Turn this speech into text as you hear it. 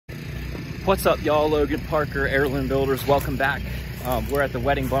What's up, y'all? Logan Parker, Heirloom Builders. Welcome back. We're at the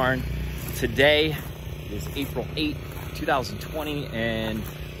wedding barn. Today is April 8th, 2020, and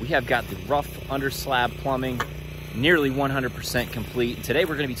we have got the rough underslab plumbing nearly 100% complete. Today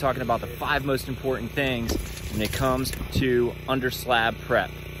we're going to be talking about the 5 most important things when it comes to underslab prep.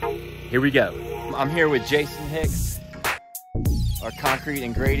 Here we go. I'm here with Jason Hicks, our concrete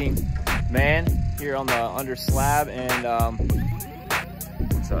and grading man here on the underslab, and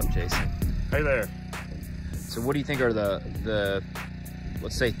what's up, Jason? Hey there. So what do you think are the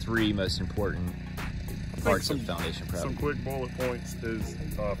let's say 3 most important parts of foundation prep? Some quick bullet points is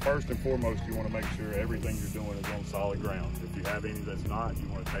first and foremost, you want to make sure everything you're doing is on solid ground. If you have any that's not, you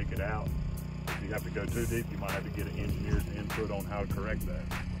want to take it out. If you have to go too deep, you might have to get an engineer's input on how to correct that.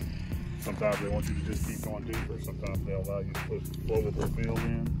 Sometimes they want you to just keep going deeper. Sometimes they'll allow you to put flowable fill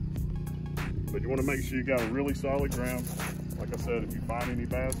in. But you want to make sure you got a really solid ground. Like I said, if you find any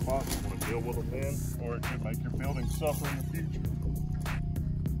bad spots, you want to deal with them then, or it could make your building suffer in the future.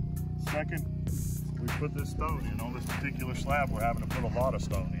 Second, we put this stone in. On this particular slab, we're having to put a lot of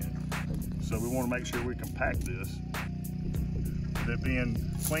stone in. So we want to make sure we compact this. With it being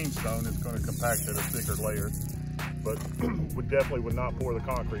clean stone, it's going to compact at a thicker layer. But we definitely would not pour the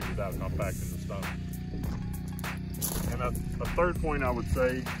concrete without compacting the stone. And a third point I would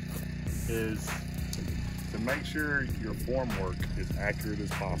say is to make sure your formwork is accurate as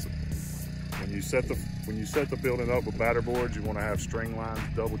possible. When you set the building up with batter boards, you want to have string lines,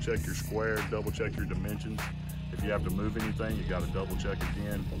 double check your square, double check your dimensions. If you have to move anything, you got to double check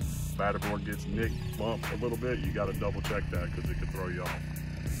again. Batter board gets nicked, bumped a little bit, you got to double check that because it could throw you off.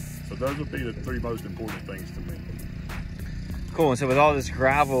 So those would be the 3 most important things to me. Cool. And so with all this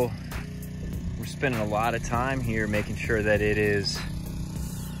gravel, we're spending a lot of time here making sure that it is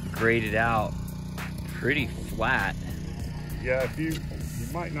graded out pretty flat. Yeah, you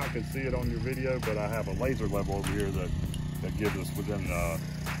might not can see it on your video, but I have a laser level over here that gives us within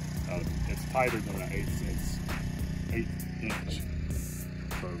it's tighter than an 8 inch.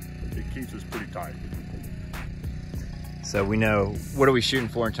 So it keeps us pretty tight. So we know, what are we shooting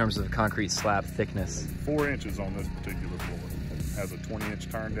for in terms of the concrete slab thickness? 4 inches on this particular floor. It has a 20-inch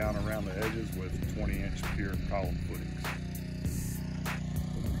turn down around the edges with 20-inch pure column footings.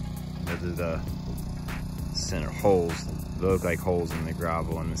 Those are the center holes. They look like holes in the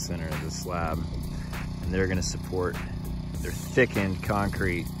gravel in the center of the slab. And they're gonna support, they're thickened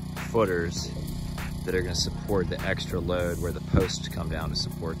concrete footers that are gonna support the extra load where the posts come down to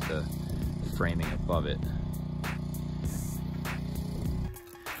support the framing above it.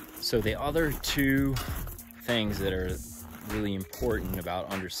 So the other 2 things that are really important about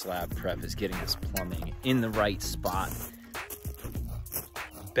underslab prep is getting this plumbing in the right spot,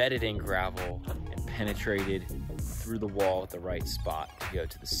 bedded in gravel and penetrated through the wall at the right spot to go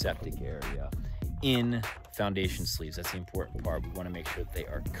to the septic area in foundation sleeves. That's the important part. We want to make sure that they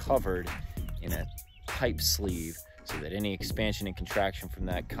are covered in a pipe sleeve so that any expansion and contraction from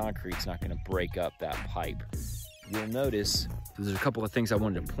that concrete is not going to break up that pipe. You'll notice there's a couple of things I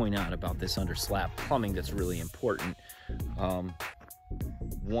wanted to point out about this underslab plumbing that's really important.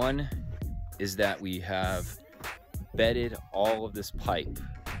 One is that we have bedded all of this pipe,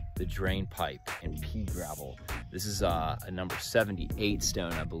 the drain pipe, in pea gravel. This is a number 78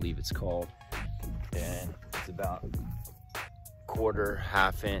 stone, I believe it's called, and it's about 1/4,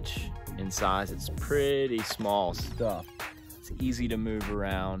 1/2 inch in size. It's pretty small stuff. It's easy to move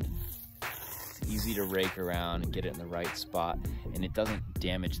around. Easy to rake around and get it in the right spot, and it doesn't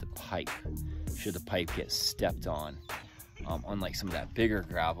damage the pipe should the pipe get stepped on. Unlike some of that bigger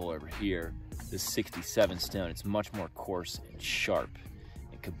gravel over here, this 67 stone, it's much more coarse and sharp.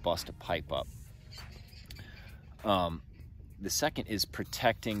 It could bust a pipe up. The second is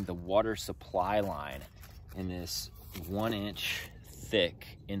protecting the water supply line in this 1-inch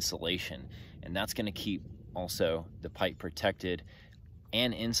thick insulation, and that's going to keep also the pipe protected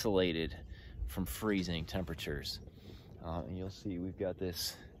and insulated from freezing temperatures. And you'll see we've got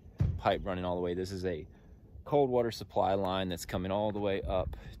this pipe running all the way. This is a cold water supply line that's coming all the way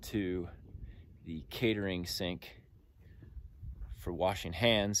up to the catering sink for washing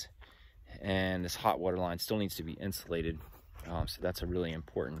hands, and this hot water line still needs to be insulated. So that's a really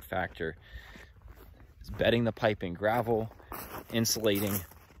important factor. It's bedding the pipe in gravel, insulating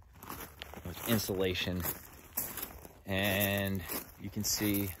with insulation, and you can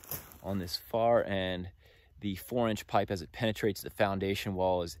see on this far end, the 4-inch pipe, as it penetrates the foundation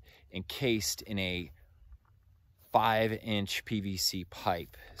wall, is encased in a 5-inch PVC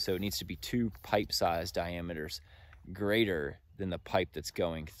pipe. So it needs to be 2 pipe size diameters greater than the pipe that's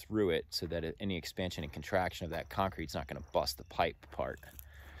going through it, so that any expansion and contraction of that concrete is not going to bust the pipe apart.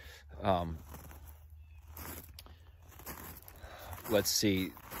 let's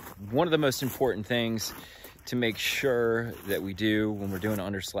see, one of the most important things to make sure that we do when we're doing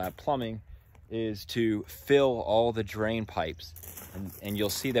underslab plumbing is to fill all the drain pipes. And you'll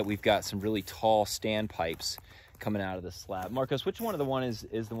see that we've got some really tall stand pipes coming out of the slab. Marcos, which one of the one is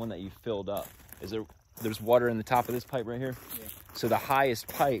the one that you filled up? There's water in the top of this pipe right here? Yeah. So the highest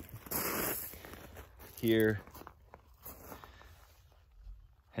pipe here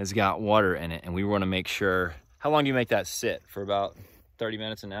has got water in it, and we want to make sure. How long do you make that sit? For about 30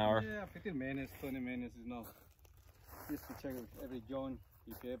 minutes, an hour? Yeah, 15 minutes, 20 minutes is enough. Just to check if every joint,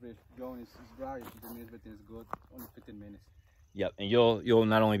 every joint is dry, if everything is good, only 15 minutes. Yep, and you'll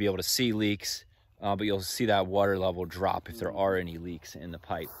not only be able to see leaks, but you'll see that water level drop if there are any leaks in the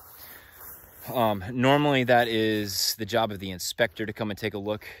pipe. Normally that is the job of the inspector to come and take a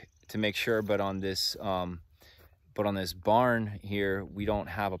look to make sure, but on this barn here, we don't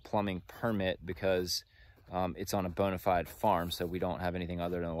have a plumbing permit because it's on a bona fide farm, so we don't have anything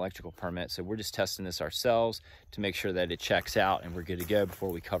other than an electrical permit. So we're just testing this ourselves to make sure that it checks out and we're good to go before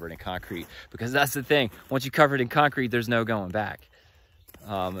we cover it in concrete. Because that's the thing, once you cover it in concrete, there's no going back.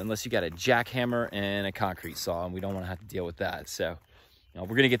 Unless you got a jackhammer and a concrete saw, and we don't want to have to deal with that. So we're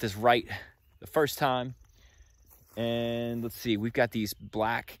gonna get this right the first time. And let's see, we've got these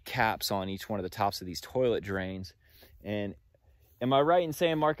black caps on each one of the tops of these toilet drains. And am I right in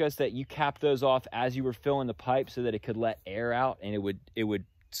saying, Marcos, that you capped those off as you were filling the pipe so that it could let air out and it would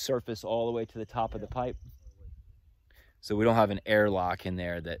surface all the way to the top of the pipe? So we don't have an airlock in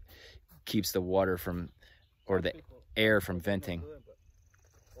there that keeps the water from, or the air from venting.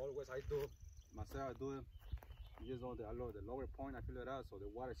 Always I do myself, I do it. Just on the lower point, I fill it out so the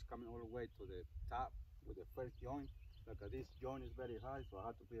water is coming all the way to the top with the first joint. Like this joint is very high, so I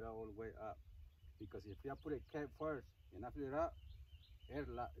have to fill it out all the way up. Because if I put a cap first and I fill it up, air gets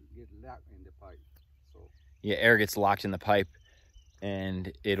locked in the pipe. So yeah, air gets locked in the pipe,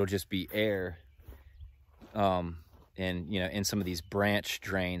 and it'll just be air. And in some of these branch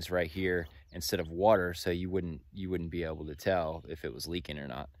drains right here, instead of water, so you wouldn't be able to tell if it was leaking or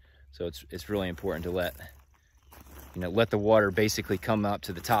not. So it's really important to let the water basically come up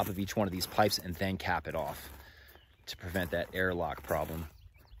to the top of each one of these pipes and then cap it off to prevent that airlock problem.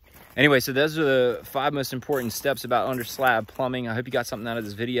 Anyway, so those are the 5 most important steps about underslab plumbing. I hope you got something out of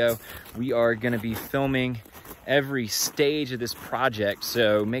this video. We are going to be filming every stage of this project,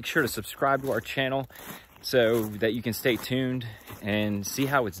 so make sure to subscribe to our channel so that you can stay tuned and see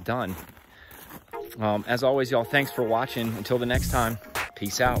how it's done. As always, y'all, thanks for watching. Until the next time,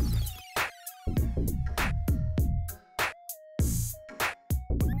 peace out.